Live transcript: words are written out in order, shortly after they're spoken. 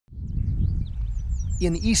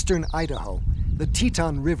In eastern Idaho, the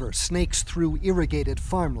Teton River snakes through irrigated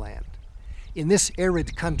farmland. In this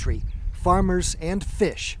arid country, farmers and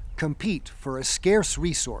fish compete for a scarce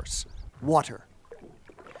resource, water.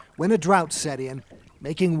 When a drought set in,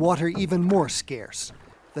 making water even more scarce,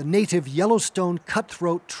 the native Yellowstone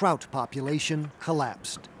cutthroat trout population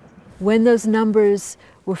collapsed. When those numbers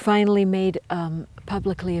were finally made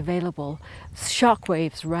publicly available,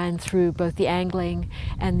 shockwaves ran through both the angling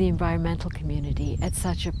and the environmental community at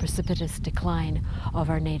such a precipitous decline of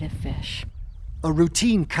our native fish. A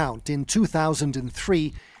routine count in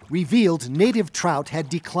 2003 revealed native trout had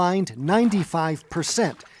declined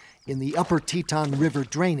 95% in the upper Teton River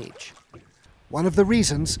drainage. One of the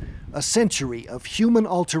reasons, a century of human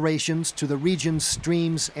alterations to the region's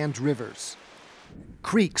streams and rivers.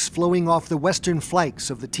 Creeks flowing off the western flanks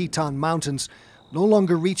of the Teton Mountains no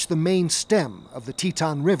longer reach the main stem of the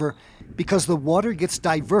Teton River because the water gets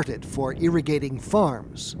diverted for irrigating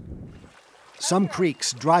farms. Some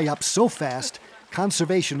creeks dry up so fast,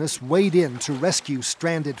 conservationists wade in to rescue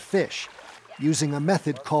stranded fish. Using a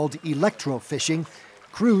method called electrofishing,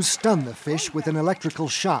 crews stun the fish with an electrical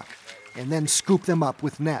shock and then scoop them up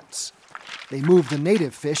with nets. They move the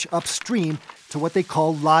native fish upstream to what they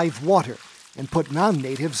call live water and put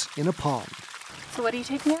non-natives in a pond. So what are you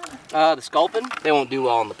taking out? The sculpin. They won't do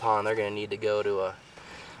well in the pond. They're going to need to go to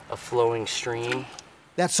a flowing stream.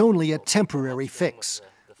 That's only a temporary fix.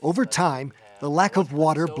 Over time, the lack of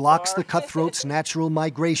water blocks the cutthroat's natural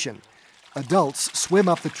migration. Adults swim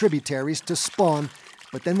up the tributaries to spawn,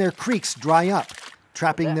 but then their creeks dry up,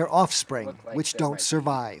 trapping their offspring, which don't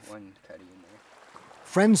survive.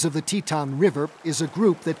 Friends of the Teton River is a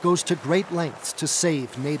group that goes to great lengths to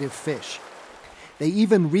save native fish. They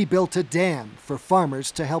even rebuilt a dam for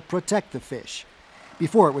farmers to help protect the fish.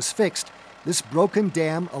 Before it was fixed, this broken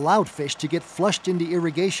dam allowed fish to get flushed into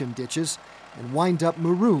irrigation ditches and wind up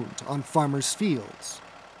marooned on farmers' fields.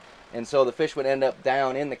 And so the fish would end up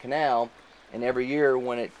down in the canal, and every year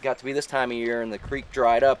when it got to be this time of year and the creek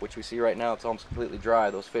dried up, which we see right now, it's almost completely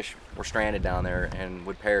dry, those fish were stranded down there and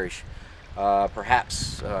would perish,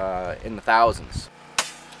 perhaps in the thousands.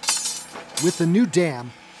 With the new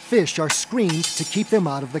dam, fish are screened to keep them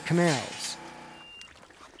out of the canals.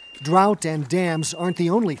 Drought and dams aren't the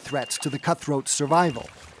only threats to the cutthroat's survival.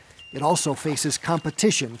 It also faces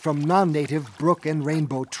competition from non-native brook and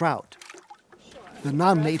rainbow trout. The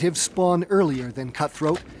non-natives spawn earlier than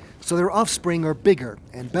cutthroat, so their offspring are bigger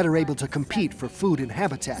and better able to compete for food and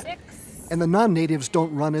habitat. And the non-natives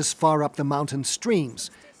don't run as far up the mountain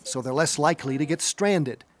streams, so they're less likely to get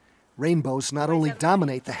stranded. Rainbows not only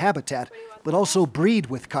dominate the habitat, but also breed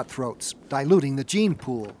with cutthroats, diluting the gene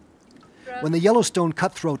pool. When the Yellowstone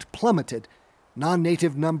cutthroat plummeted,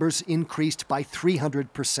 non-native numbers increased by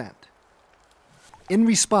 300%. In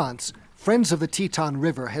response, Friends of the Teton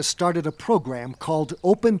River has started a program called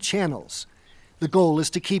Open Channels. The goal is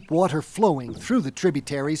to keep water flowing through the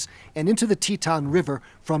tributaries and into the Teton River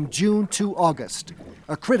from June to August,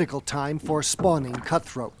 a critical time for spawning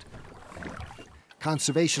cutthroat.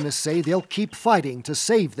 Conservationists say they'll keep fighting to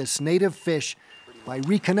save this native fish by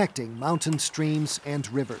reconnecting mountain streams and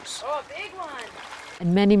rivers. Oh, big one!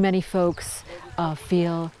 And many, many folks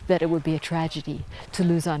feel that it would be a tragedy to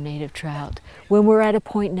lose our native trout, when we're at a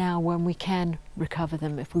point now when we can recover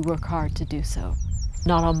them if we work hard to do so.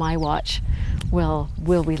 Not on my watch will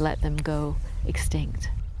we let them go extinct.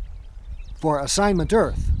 For Assignment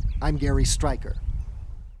Earth, I'm Gary Stryker.